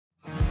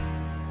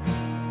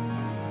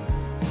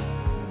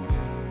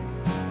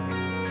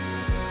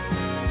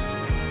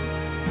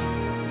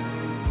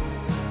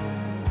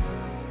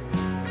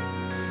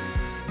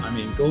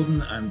I'm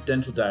Gordon. I'm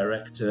Dental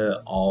Director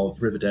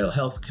of Riverdale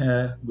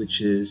Healthcare,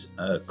 which is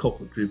a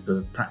corporate group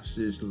of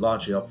practices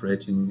largely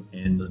operating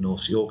in the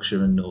North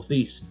Yorkshire and North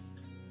East.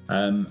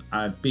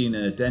 I've been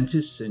a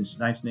dentist since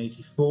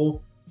 1984,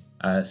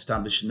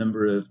 established a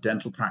number of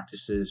dental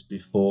practices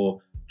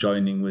before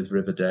joining with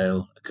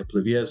Riverdale a couple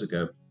of years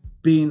ago.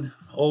 Been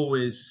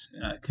always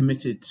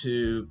committed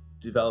to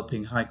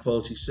developing high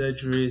quality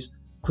surgeries,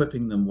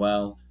 equipping them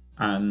well,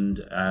 and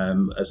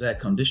as air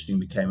conditioning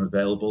became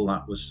available,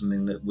 that was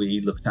something that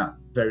we looked at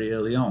very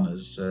early on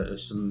as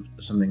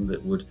something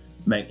that would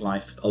make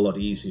life a lot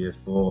easier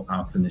for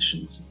our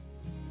clinicians.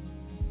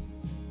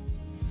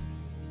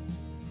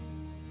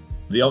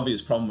 The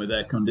obvious problem with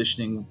air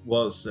conditioning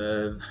was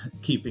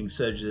keeping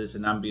surgeries at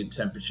an ambient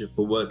temperature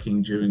for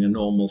working during a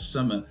normal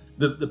summer.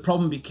 The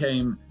problem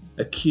became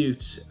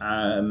acute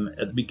at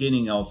the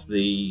beginning of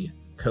the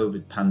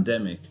COVID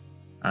pandemic.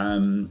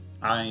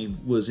 I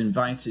was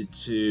invited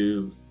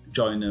to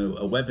join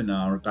a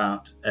webinar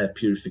about air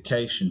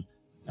purification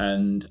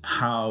and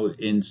how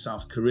in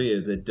South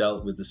Korea they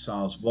dealt with the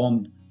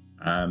SARS-1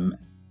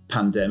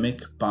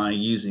 pandemic by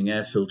using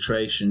air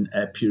filtration,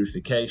 air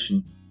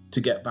purification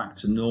to get back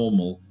to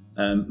normal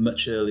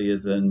much earlier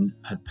than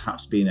had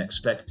perhaps been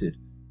expected.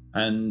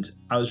 And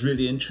I was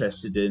really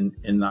interested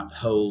in that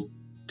whole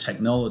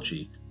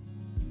technology.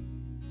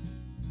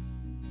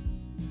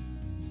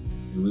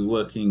 We're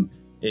working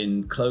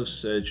in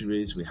closed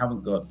surgeries. We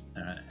haven't got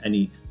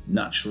any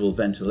natural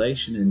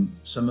ventilation in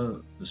some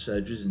of the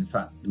surgeries. In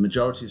fact, the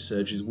majority of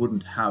surgeries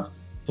wouldn't have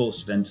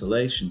forced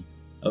ventilation.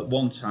 At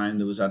one time,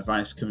 there was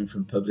advice coming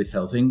from Public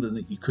Health England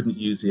that you couldn't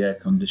use the air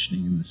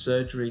conditioning in the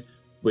surgery,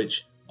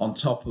 which, on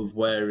top of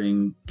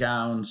wearing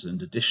gowns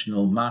and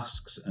additional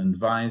masks and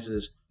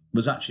visors,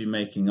 was actually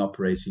making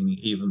operating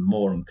even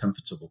more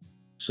uncomfortable.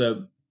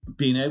 So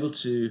being able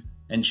to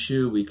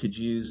ensure we could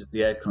use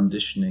the air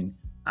conditioning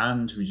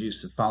and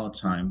reduce the fallow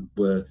time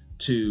were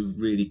two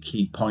really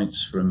key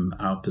points from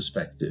our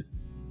perspective.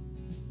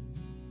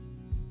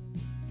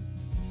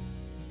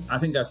 I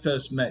think I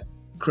first met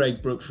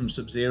Craig Brook from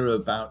Sub-Zero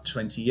about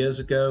 20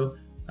 years ago.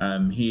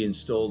 He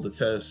installed the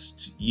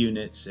first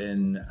units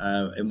in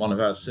one of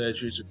our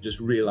surgeries. We just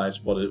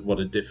realized what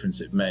a difference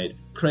it made.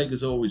 Craig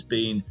has always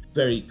been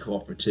very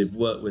cooperative,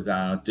 worked with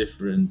our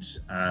different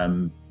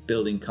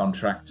building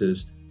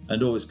contractors,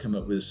 and always come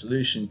up with a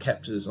solution,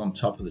 kept us on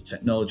top of the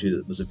technology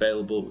that was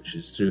available, which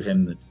is through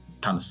him that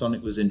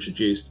Panasonic was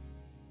introduced.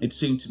 It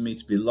seemed to me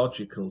to be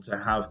logical to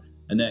have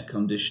an air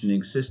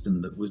conditioning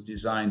system that was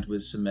designed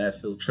with some air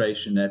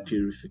filtration, air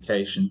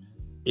purification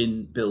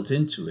built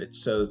into it,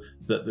 so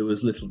that there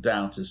was little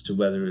doubt as to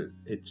whether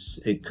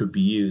it could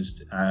be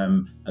used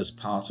as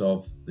part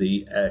of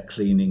the air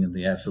cleaning and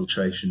the air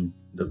filtration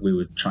that we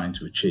were trying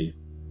to achieve.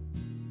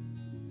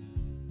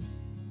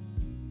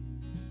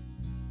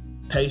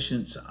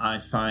 Patients, I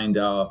find,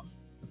 are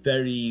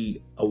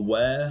very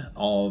aware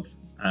of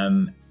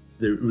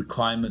the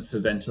requirement for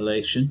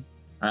ventilation,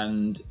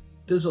 and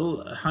there's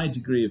a high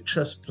degree of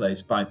trust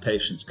placed by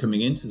patients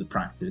coming into the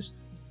practice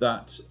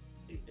that,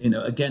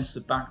 against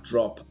the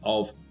backdrop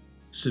of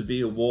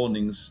severe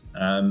warnings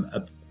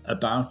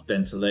about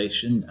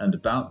ventilation and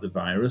about the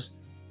virus,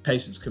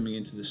 patients coming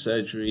into the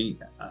surgery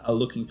are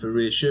looking for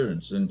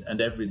reassurance, and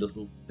every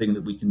little thing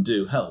that we can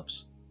do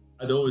helps.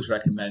 I'd always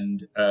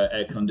recommend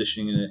air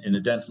conditioning in a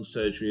dental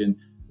surgery and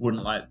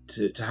wouldn't like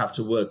to have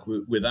to work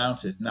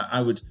without it. Now,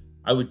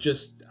 I would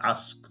just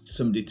ask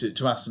somebody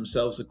to ask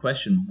themselves the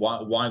question,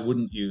 why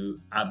wouldn't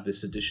you add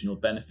this additional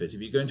benefit?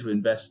 If you're going to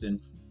invest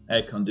in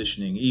air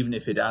conditioning, even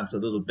if it adds a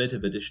little bit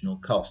of additional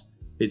cost,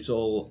 it's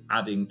all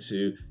adding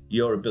to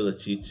your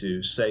ability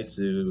to say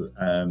to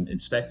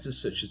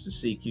inspectors such as the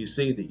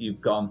CQC that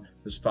you've gone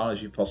as far as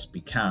you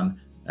possibly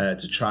can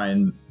to try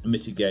and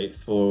mitigate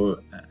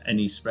for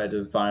any spread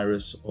of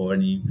virus or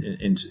any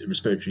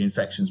respiratory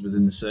infections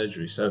within the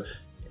surgery. So,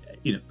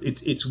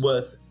 it's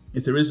worth,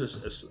 if there is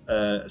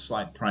a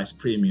slight price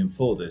premium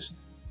for this,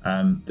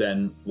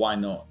 then why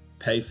not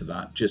pay for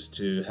that just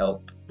to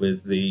help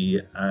with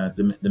the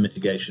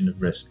mitigation of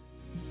risk?